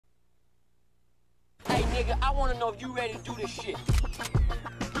nigga, I wanna know if you ready to do this shit.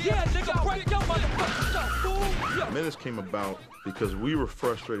 Yeah, nigga, break your motherfucking stuff, fool. Yeah. Menace came about because we were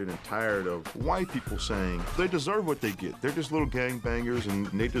frustrated and tired of white people saying they deserve what they get. They're just little gangbangers and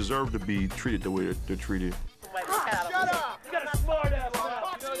they deserve to be treated the way they're treated. Shut up! You got a smart ass.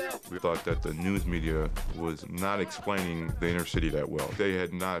 We thought that the news media was not explaining the inner city that well. They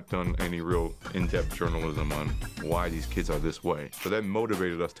had not done any real in-depth journalism on why these kids are this way. So that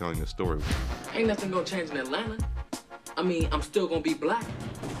motivated us telling the story. Ain't nothing gonna change in Atlanta. I mean, I'm still gonna be black.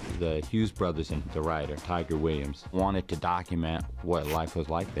 The Hughes brothers and the writer, Tiger Williams, wanted to document what life was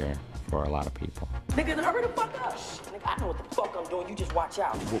like there for a lot of people. Nigga, hurry the fuck up. Nigga, I know what the fuck I'm doing. You just watch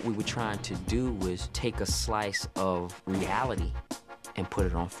out. What we were trying to do was take a slice of reality and put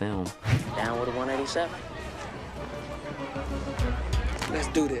it on film. Down with a 187. Let's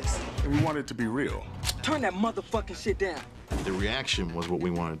do this. And we wanted it to be real. Turn that motherfucking shit down. The reaction was what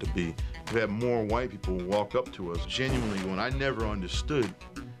we wanted to be. We had more white people walk up to us genuinely when I never understood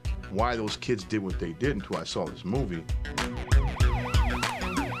why those kids did what they did until I saw this movie.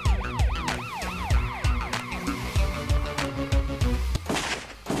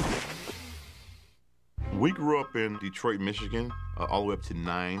 We grew up in Detroit, Michigan, all the way up to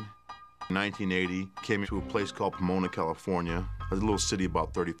 9. 1980, came to a place called Pomona, California, a little city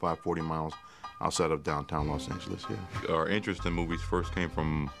about 35, 40 miles outside of downtown Los Angeles, yeah. Our interest in movies first came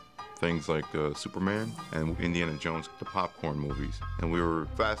from things like Superman and Indiana Jones, the popcorn movies. And we were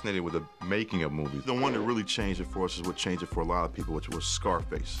fascinated with the making of movies. The one that really changed it for us is what changed it for a lot of people, which was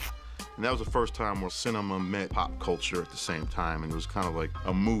Scarface. And that was the first time where cinema met pop culture at the same time, and it was kind of like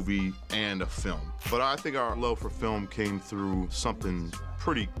a movie and a film. But I think our love for film came through something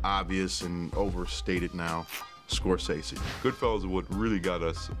pretty obvious and overstated now, Scorsese. Goodfellas is what really got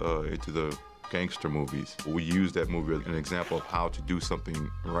us into the gangster movies. We used that movie as an example of how to do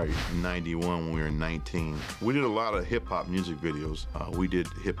something right. In 91, when we were 19, we did a lot of hip-hop music videos. We did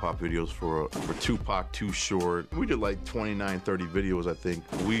hip-hop videos for Tupac, Too Short. We did like 29, 30 videos, I think.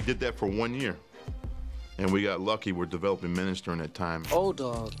 We did that for 1 year. And we got lucky. We're developing Menace during that time. Old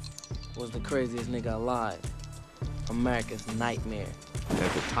Dog was the craziest nigga alive. America's nightmare.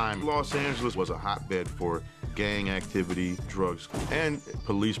 At the time, Los Angeles was a hotbed for gang activity, drugs, and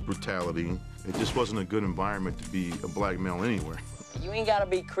police brutality. It just wasn't a good environment to be a black male anywhere. You ain't gotta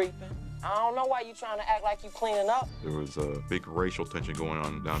be creeping. I don't know why you trying to act like you cleaning up. There was a big racial tension going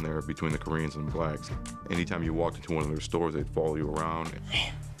on down there between the Koreans and blacks. Anytime you walked into one of their stores, they'd follow you around.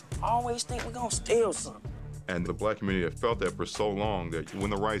 Man, I always think we're gonna steal something. And the black community had felt that for so long that when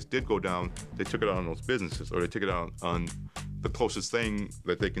the riots did go down, they took it out on those businesses, or they took it out on the closest thing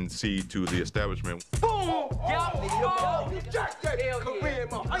that they can see to the establishment. Boom!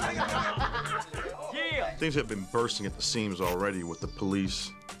 Yeah. Things have been bursting at the seams already with the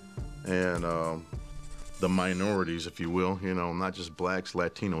police and the minorities, if you will, you know, not just blacks,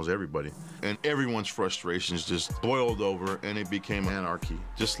 Latinos, everybody. And everyone's frustrations just boiled over and it became anarchy,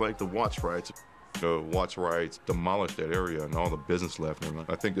 just like the Watts riots. The Watts riots demolished that area and all the business left.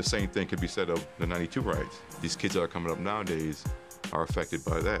 I think the same thing could be said of the 92 riots. These kids that are coming up nowadays are affected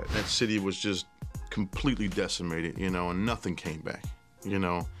by that. That city was just completely decimated, you know, and nothing came back, you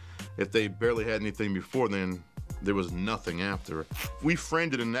know. If they barely had anything before then, there was nothing after. We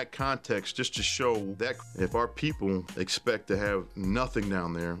framed it in that context just to show that if our people expect to have nothing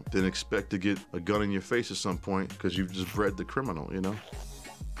down there, then expect to get a gun in your face at some point because you've just bred the criminal, you know.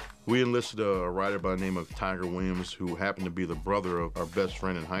 We enlisted a writer by the name of Tiger Williams, who happened to be the brother of our best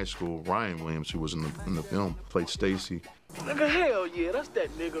friend in high school, Ryan Williams, who was in the film, played Stacy. Nigga, hell yeah, that's that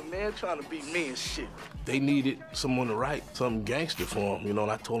nigga, man, trying to be me and shit. They needed someone to write something gangster for them, you know,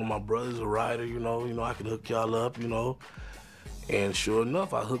 and I told them my brother's a writer, you know, I could hook y'all up, you know. And sure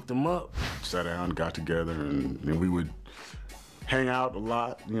enough, I hooked them up. Sat down, got together, and we would hang out a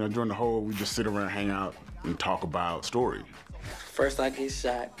lot. You know, during the whole, we just sit around, hang out, and talk about story. First I get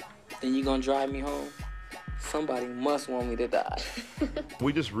shot, then you gonna drive me home? Somebody must want me to die.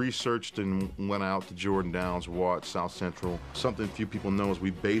 We just researched and went out to Jordan Downs, Watts, South Central. Something few people know is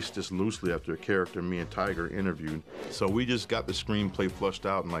we based this loosely after a character me and Tiger interviewed. So we just got the screenplay flushed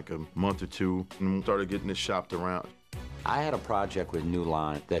out in like a month or two and started getting it shopped around. I had a project with New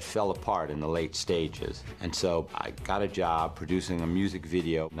Line that fell apart in the late stages, and so I got a job producing a music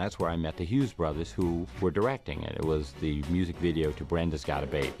video, and that's where I met the Hughes brothers who were directing it. It was the music video to Brenda's Got a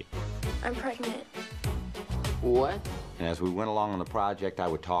Baby. I'm pregnant. What? And as we went along on the project, I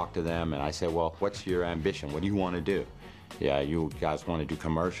would talk to them, and I said, well, what's your ambition? What do you want to do? Yeah, you guys want to do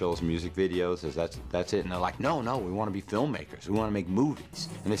commercials, music videos? That's it? And they're like, no, we want to be filmmakers. We want to make movies.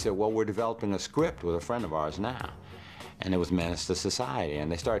 And they said, well, we're developing a script with a friend of ours now. and it was Menace to Society,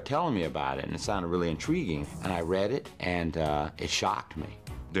 and they started telling me about it, and it sounded really intriguing, and I read it, and it shocked me.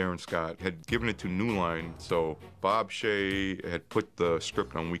 Darren Scott had given it to New Line, so Bob Shea had put the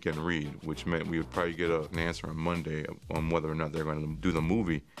script on Weekend Read, which meant we would probably get an answer on Monday on whether or not they're going to do the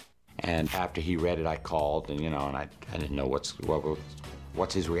movie. And after he read it, I called, and and I didn't know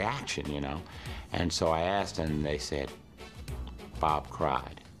what's his reaction, and so I asked, and they said, Bob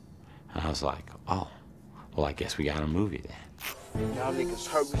cried, and I was like, oh, well, I guess we got a movie then. Y'all niggas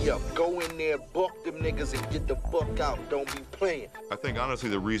hurry up. Go in there, buck them niggas, and get the fuck out. Don't be playing. I think, honestly,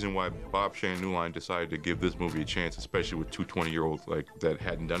 the reason why Bob Shea and New Line decided to give this movie a chance, especially with two 20-year-olds that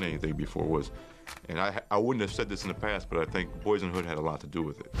hadn't done anything before, was, and I wouldn't have said this in the past, but I think Boys in the Hood had a lot to do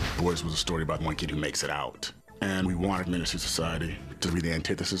with it. Boys was a story about one kid who makes it out. And we wanted Menace to Society to be the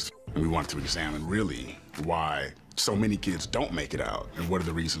antithesis, and we wanted to examine, really, why so many kids don't make it out, and what are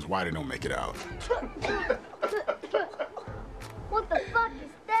the reasons why they don't make it out. What the fuck is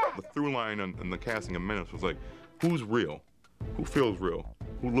that? The through line in the casting of Menace was like, who's real? Who feels real?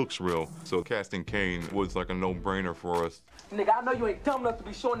 Who looks real? So casting Kane was like a no-brainer for us. Nigga, I know you ain't dumb enough to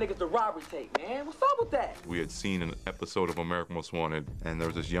be showing niggas the robbery tape, man. What's up with that? We had seen an episode of American Most Wanted, and there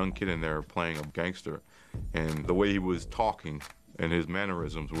was this young kid in there playing a gangster, and the way he was talking and his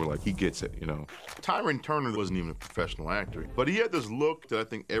mannerisms were like, he gets it, Tyrone Turner wasn't even a professional actor, but he had this look that I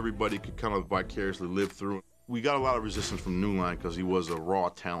think everybody could kind of vicariously live through. We got a lot of resistance from New Line because he was a raw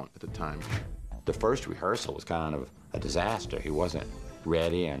talent at the time. The first rehearsal was kind of a disaster. He wasn't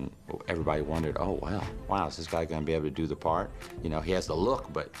ready, and everybody wondered, oh, wow, is this guy going to be able to do the part? He has the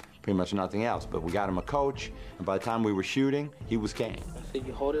look, but pretty much nothing else. But we got him a coach, and by the time we were shooting, he was Kane. So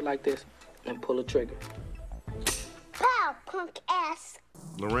you hold it like this and pull the trigger. Pow, punk ass.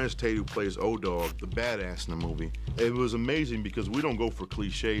 Lorenz Tate, who plays O-Dog, the badass in the movie, it was amazing because we don't go for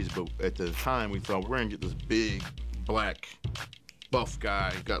cliches, but at the time we thought we're gonna get this big, black, buff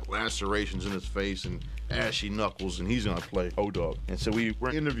guy, got lacerations in his face and ashy knuckles, and he's gonna play O-Dog. And so we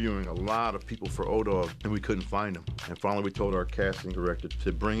were interviewing a lot of people for O-Dog, and we couldn't find him. And finally we told our casting director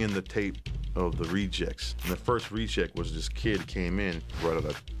to bring in the tape of the rejects. And the first reject was this kid came in right out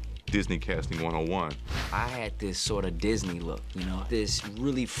of Disney Casting 101. I had this sort of Disney look, this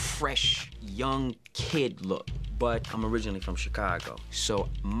really fresh, young kid look. But I'm originally from Chicago, so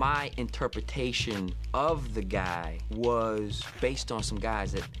my interpretation of the guy was based on some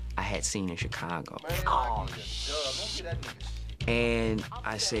guys that I had seen in Chicago. And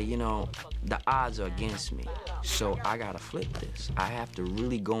I said, the odds are against me, so I gotta flip this. I have to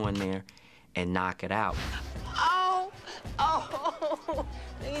really go in there and knock it out. Oh,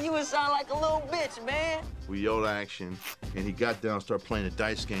 nigga, you would sound like a little bitch, man. We yelled action, and he got down and started playing a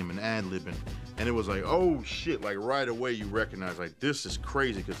dice game and ad-libbing. And it was like, oh shit, like right away you recognize, like, this is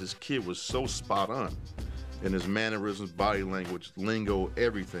crazy, because this kid was so spot on in his mannerisms, body language, lingo,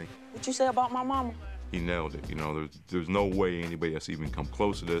 everything. What you say about my mama? He nailed it, there's no way anybody else even come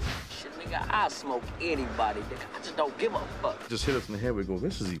close to this. Shit, nigga, I smoke anybody, nigga. I just don't give a fuck. Just hit us in the head, we go,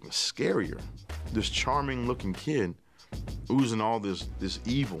 this is even scarier. This charming looking kid oozing all this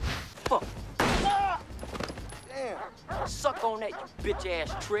evil. Fuck. Damn. Suck on that, you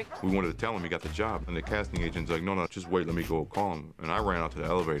bitch-ass trick. We wanted to tell him he got the job, and the casting agent's like, no, just wait, let me go call him. And I ran out to the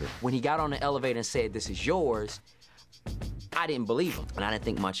elevator. When he got on the elevator and said, this is yours, I didn't believe him, and I didn't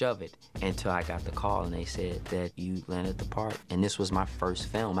think much of it until I got the call, and they said that you landed the part. And this was my first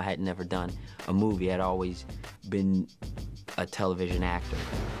film. I had never done a movie. I'd always been a television actor.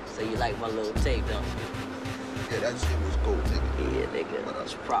 So you like my little tape, don't you? Yeah, that shit was cool, nigga. Yeah, nigga,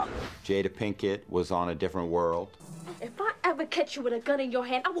 that's proper. Jada Pinkett was on a different world. If I ever catch you with a gun in your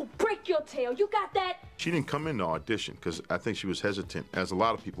hand, I will break your tail. You got that? She didn't come in to audition because I think she was hesitant, as a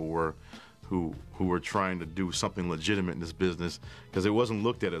lot of people were, who were trying to do something legitimate in this business, because it wasn't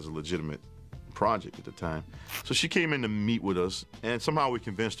looked at as a legitimate project at the time. So she came in to meet with us, and somehow we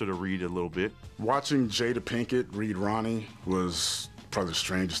convinced her to read a little bit. Watching Jada Pinkett read Ronnie was probably the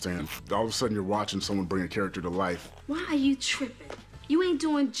strangest thing. All of a sudden, you're watching someone bring a character to life. Why are you tripping? You ain't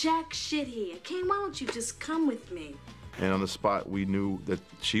doing jack shit here. Kane, why don't you just come with me? And on the spot, we knew that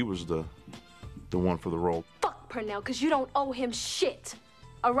she was the one for the role. Fuck Purnell, because you don't owe him shit.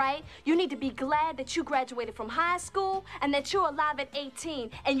 All right? You need to be glad that you graduated from high school and that you're alive at 18.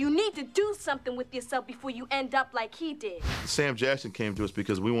 And you need to do something with yourself before you end up like he did. Sam Jackson came to us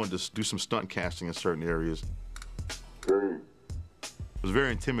because we wanted to do some stunt casting in certain areas. It was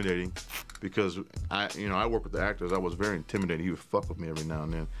very intimidating because I work with the actors. I was very intimidated. He would fuck with me every now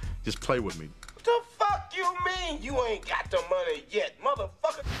and then. Just play with me. What the fuck you mean you ain't got the money yet,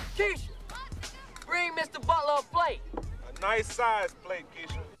 motherfucker? Keisha, bring Mr. Butler a plate. A nice size plate,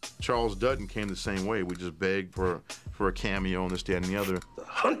 Keisha. Charles Dutton came the same way. We just begged for a cameo and this, that, and the other. The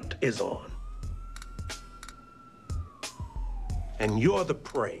hunt is on. And you're the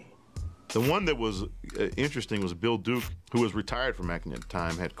prey. The one that was interesting was Bill Duke, who was retired from acting at the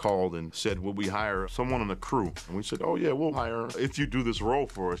time, had called and said, would we hire someone on the crew? And we said, oh yeah, we'll hire if you do this role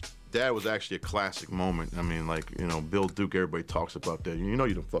for us. That was actually a classic moment. I mean, like, you know, Bill Duke, everybody talks about that. You know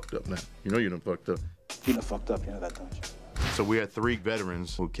you done fucked up now. You know you done fucked up. You done fucked up, you know that, don't you? So we had 3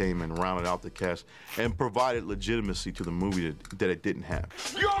 veterans who came and rounded out the cast and provided legitimacy to the movie that it didn't have.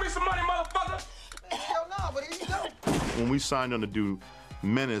 You owe me some money, motherfucker! Hell no, but here you go. When we signed on to do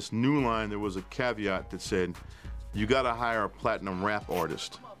Menace, New Line, there was a caveat that said, you gotta hire a platinum rap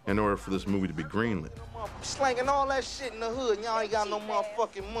artist in order for this movie to be greenlit. Slanging all that shit in the hood, and y'all ain't got no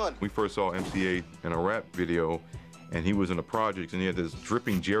motherfucking money. We first saw MCA in a rap video, and he was in the projects, and he had this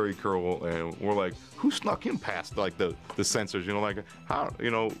dripping Jerry curl, and we're like, who snuck him past like the censors? You know, like how, you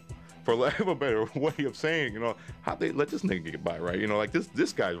know, for lack of a better way of saying, you know, how they let this nigga get by, right? You know, like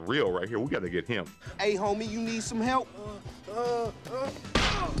this guy's real right here. We got to get him. Hey, homie, you need some help?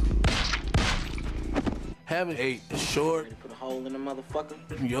 Having a short Put a hole in the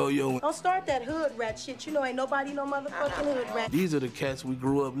motherfucker. yo-yo. Don't start that hood rat shit. You know ain't nobody no motherfucking hood rat. These are the cats we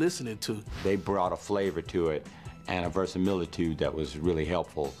grew up listening to. They brought a flavor to it and a verisimilitude that was really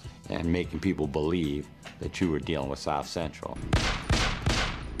helpful in making people believe that you were dealing with South Central.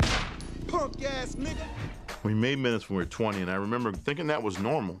 Punk ass nigga. We made Menace when we were 20, and I remember thinking that was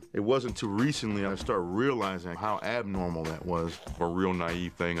normal. It wasn't too recently I started realizing how abnormal that was. A real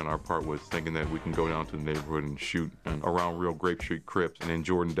naive thing on our part was thinking that we can go down to the neighborhood and shoot around real Grape Street Crips and in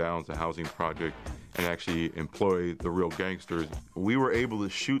Jordan Downs, the housing project, and actually employ the real gangsters. We were able to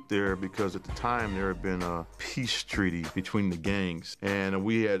shoot there because at the time there had been a peace treaty between the gangs, and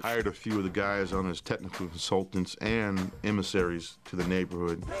we had hired a few of the guys on as technical consultants and emissaries to the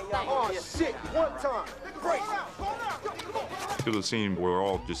neighborhood. Oh shit, one time. There's a scene where we're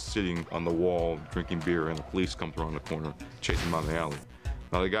all just sitting on the wall drinking beer, and the police come around the corner chasing them out in the alley.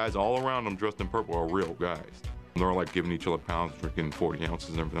 Now the guys all around them dressed in purple are real guys. They're all like giving each other pounds, drinking 40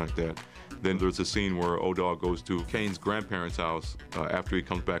 ounces and everything like that. Then there's a scene where O-Dog goes to Kane's grandparents' house after he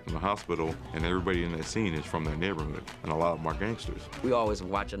comes back from the hospital, and everybody in that scene is from that neighborhood, and a lot of them are gangsters. We always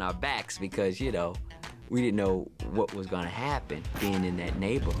watching our backs because, you know, we didn't know what was gonna happen being in that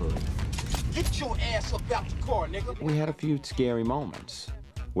neighborhood. Get your ass up out the car, nigga. We had a few scary moments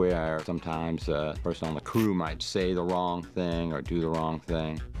where sometimes a person on the crew might say the wrong thing or do the wrong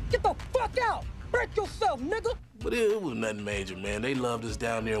thing. Get the fuck out! Break yourself, nigga! But it was nothing major, man. They loved us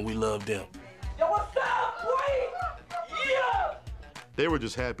down there, and we loved them. Yo, what's up, boy? Yeah! They were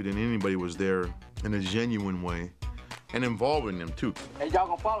just happy that anybody was there in a genuine way and involving them, too. Hey, y'all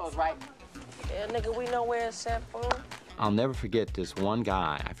gonna follow us, right? Yeah, nigga, we know where it's at for. I'll never forget this one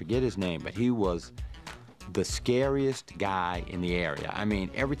guy. I forget his name, but he was the scariest guy in the area. I mean,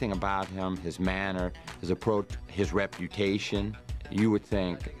 everything about him, his manner, his approach, his reputation, you would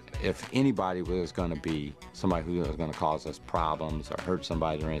think if anybody was going to be somebody who was going to cause us problems or hurt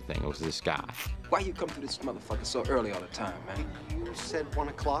somebody or anything, it was this guy. Why you come to this motherfucker so early all the time, man? You said 1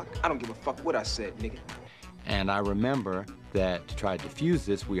 o'clock? I don't give a fuck what I said, nigga. And I remember that to try to defuse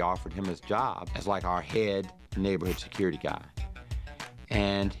this, we offered him his job as like our head neighborhood security guy.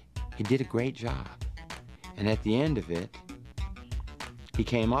 And he did a great job. And at the end of it, he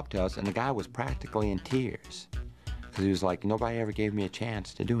came up to us, and the guy was practically in tears. Because he was like, nobody ever gave me a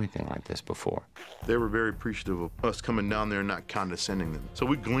chance to do anything like this before. They were very appreciative of us coming down there and not condescending them. So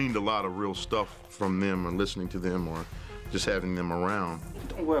we gleaned a lot of real stuff from them or listening to them or just having them around.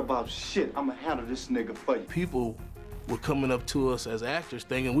 Don't worry about shit. I'ma handle this nigga for you. People were coming up to us as actors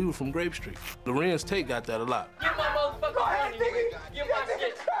thinking we were from Grape Street. Lorenz Tate got that a lot. Get my motherfucking money, nigga! Get my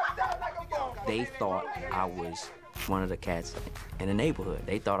shit! They thought I was one of the cats in the neighborhood.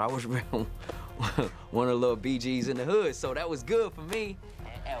 They thought I was real, one of the little BGs in the hood, so that was good for me.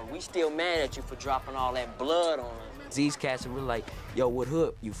 And we still mad at you for dropping all that blood on us. These cats were like, yo, what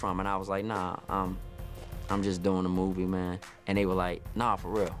hood you from? And I was like, nah, I'm just doing a movie, man. And they were like, nah, for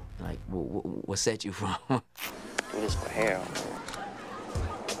real. Like, what set you from? Do this for Harold, man.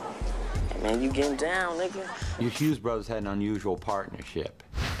 Man, you getting down, nigga. Your Hughes brothers had an unusual partnership.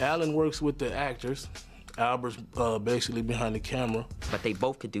 Alan works with the actors. Albert's basically behind the camera. But they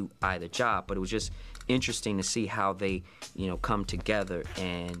both could do either job, but it was just interesting to see how they, you know, come together,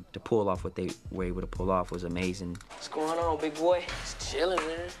 and to pull off what they were able to pull off was amazing. What's going on, big boy? Just chilling,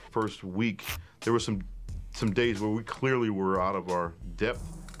 man. First week, there were some days where we clearly were out of our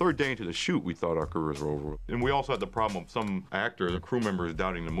depth. Third day into the shoot, we thought our careers were over. And we also had the problem of some actors and crew members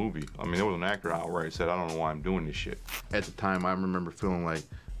doubting the movie. I mean, there was an actor outright said, I don't know why I'm doing this shit. At the time, I remember feeling like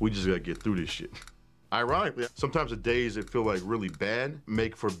We just gotta get through this shit. Ironically, sometimes the days that feel like really bad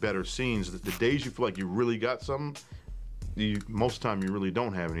make for better scenes. The days you feel like you really got something, most of the time you really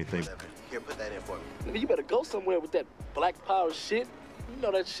don't have anything. Here, put that in for me. You better go somewhere with that Black Power shit. You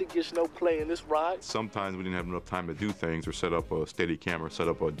know that shit gets no play in this ride. Sometimes we didn't have enough time to do things or set up a steady camera, set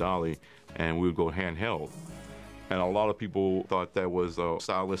up a dolly, and we would go handheld. And a lot of people thought that was a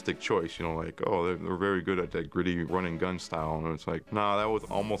stylistic choice, you know, like, oh, they're very good at that gritty run and gun style. And it's like, nah, that was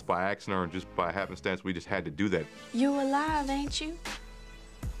almost by accident or just by happenstance. We just had to do that. You alive, ain't you?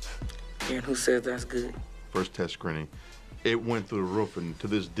 And who says that's good? First test screening, it went through the roof, and to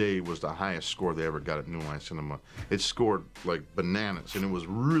this day was the highest score they ever got at New Line Cinema. It scored like bananas, and it was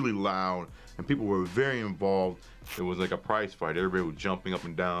really loud, and people were very involved. It was like a prize fight. Everybody was jumping up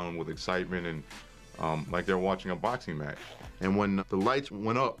and down with excitement and like they're watching a boxing match. And when the lights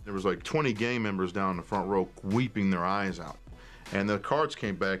went up, there was like 20 gang members down in the front row weeping their eyes out. And the cards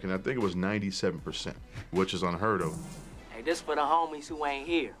came back, and I think it was 97%, which is unheard of. Hey, this for the homies who ain't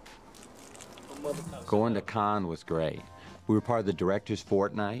here. Going to Cannes was great. We were part of the director's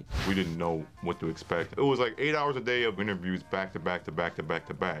fortnight. We didn't know what to expect. It was like 8 hours a day of interviews back to back to back to back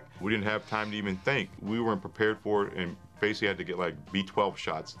to back. We didn't have time to even think. We weren't prepared for it and basically had to get like B12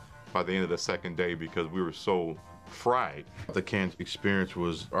 shots by the end of the second day because we were so fried. The Cannes experience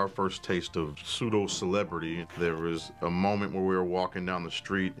was our first taste of pseudo-celebrity. There was a moment where we were walking down the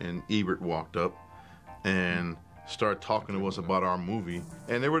street and Ebert walked up and started talking to us about our movie.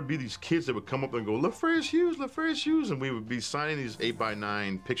 And there would be these kids that would come up and go, LaFrance Hughes, and we would be signing these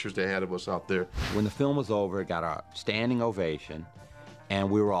 8x9 pictures they had of us out there. When the film was over, it got a standing ovation, and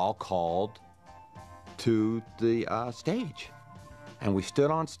we were all called to the stage. And we stood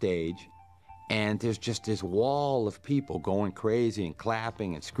on stage, and there's just this wall of people going crazy and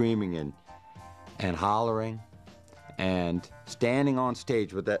clapping and screaming and hollering. And standing on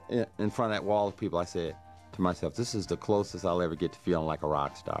stage with that in front of that wall of people, I said to myself, this is the closest I'll ever get to feeling like a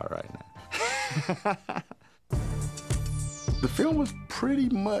rock star right now. The film was pretty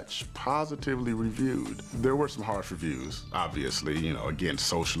much positively reviewed. There were some harsh reviews, obviously, you know, again,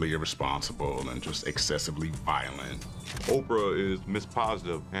 socially irresponsible and just excessively violent. Oprah is Miss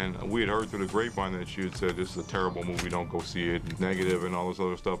Positive, and we had heard through the grapevine that she had said, this is a terrible movie, don't go see it, negative and all this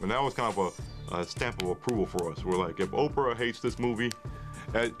other stuff. And that was kind of a stamp of approval for us. We're like, if Oprah hates this movie,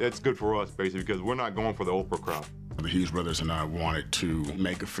 that's good for us, basically, because we're not going for the Oprah crowd. The Hughes brothers and I wanted to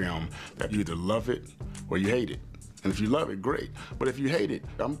make a film that you either love it or you hate it. And if you love it, great. But if you hate it,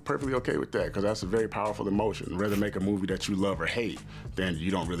 I'm perfectly okay with that, because that's a very powerful emotion. Rather make a movie that you love or hate than you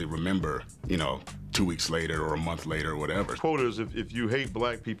don't really remember, you know, 2 weeks later or a month later or whatever. Quote is, if you hate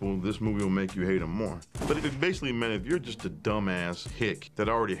black people, this movie will make you hate them more. But it basically meant if you're just a dumbass hick that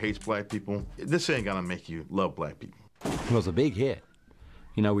already hates black people, this ain't gonna make you love black people. It was a big hit.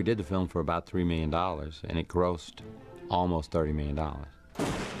 You know, we did the film for about $3 million, and it grossed almost $30 million.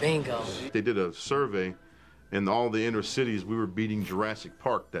 Bingo. They did a survey. In all the inner cities, we were beating Jurassic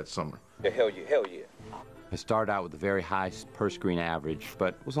Park that summer. Hell yeah, hell yeah. It started out with a very high per-screen average,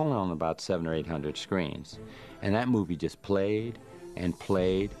 but was only on about 700 or 800 screens. And that movie just played and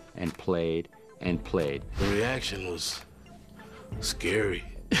played and played and played. The reaction was scary.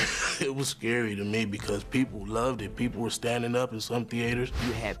 It was scary to me because people loved it. People were standing up in some theaters.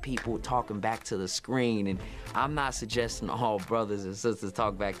 You had people talking back to the screen, and I'm not suggesting all brothers and sisters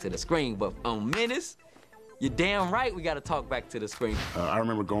talk back to the screen, but on Menace, you're damn right we gotta talk back to the screen. I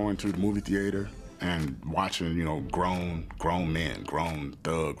remember going to the movie theater and watching, you know, grown men, grown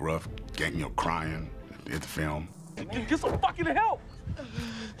thug, rough, gang, you know, crying at the film. Get some fucking help!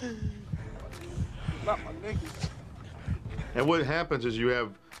 Not my nigga. And what happens is you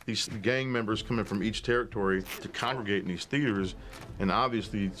have these gang members coming from each territory to congregate in these theaters, and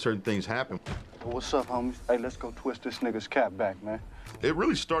obviously certain things happen. Well, what's up, homies? Hey, let's go twist this nigga's cap back, man. It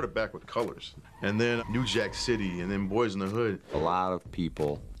really started back with Colors, and then New Jack City, and then Boys in the Hood. A lot of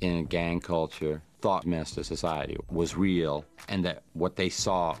people in gang culture thought Menace to Society was real, and that what they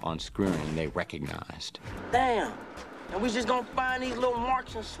saw on screen, they recognized. Damn. And we just gonna find these little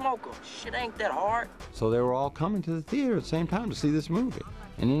marks and smoke them. Shit ain't that hard. So they were all coming to the theater at the same time to see this movie.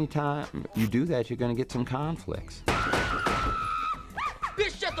 And anytime you do that, you're gonna get some conflicts.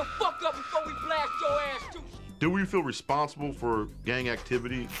 Bitch, shut the fuck up before we blast your ass too. Do we feel responsible for gang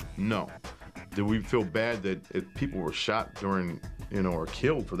activity? No. Do we feel bad that if people were shot during, you know, or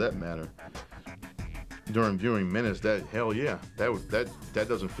killed for that matter, during viewing Menace? That, hell yeah, that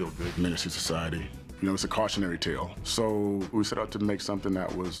doesn't feel good. Menace to Society You know, it's a cautionary tale. So we set out to make something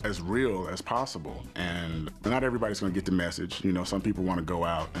that was as real as possible. And not everybody's gonna get the message. You know, some people wanna go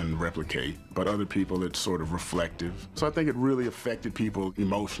out and replicate, but other people it's sort of reflective. So I think it really affected people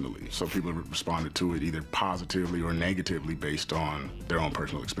emotionally. So people responded to it either positively or negatively based on their own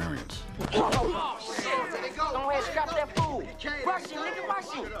personal experience. Oh, shit! Go ahead, strap that fool. Rush him, nigga,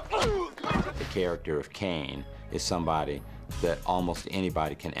 rush him. The character of Cain is somebody that almost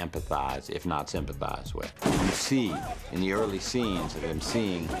anybody can empathize, if not sympathize with. You see in the early scenes of him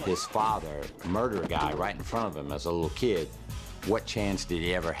seeing his father murder a guy right in front of him as a little kid, what chance did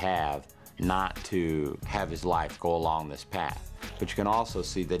he ever have not to have his life go along this path? But you can also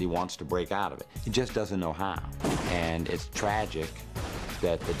see that he wants to break out of it. He just doesn't know how. And it's tragic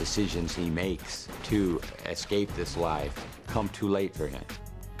that the decisions he makes to escape this life come too late for him.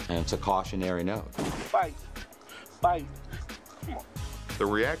 And it's a cautionary note. Fight. Fight. The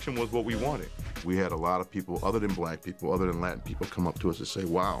reaction was what we wanted. We had a lot of people, other than black people, other than Latin people, come up to us and say,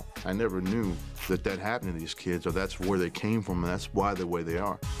 wow, I never knew that that happened to these kids, or that's where they came from, and that's why they're the way they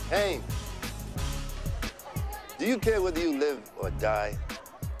are. Hey, do you care whether you live or die?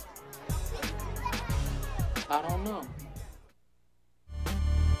 I don't know.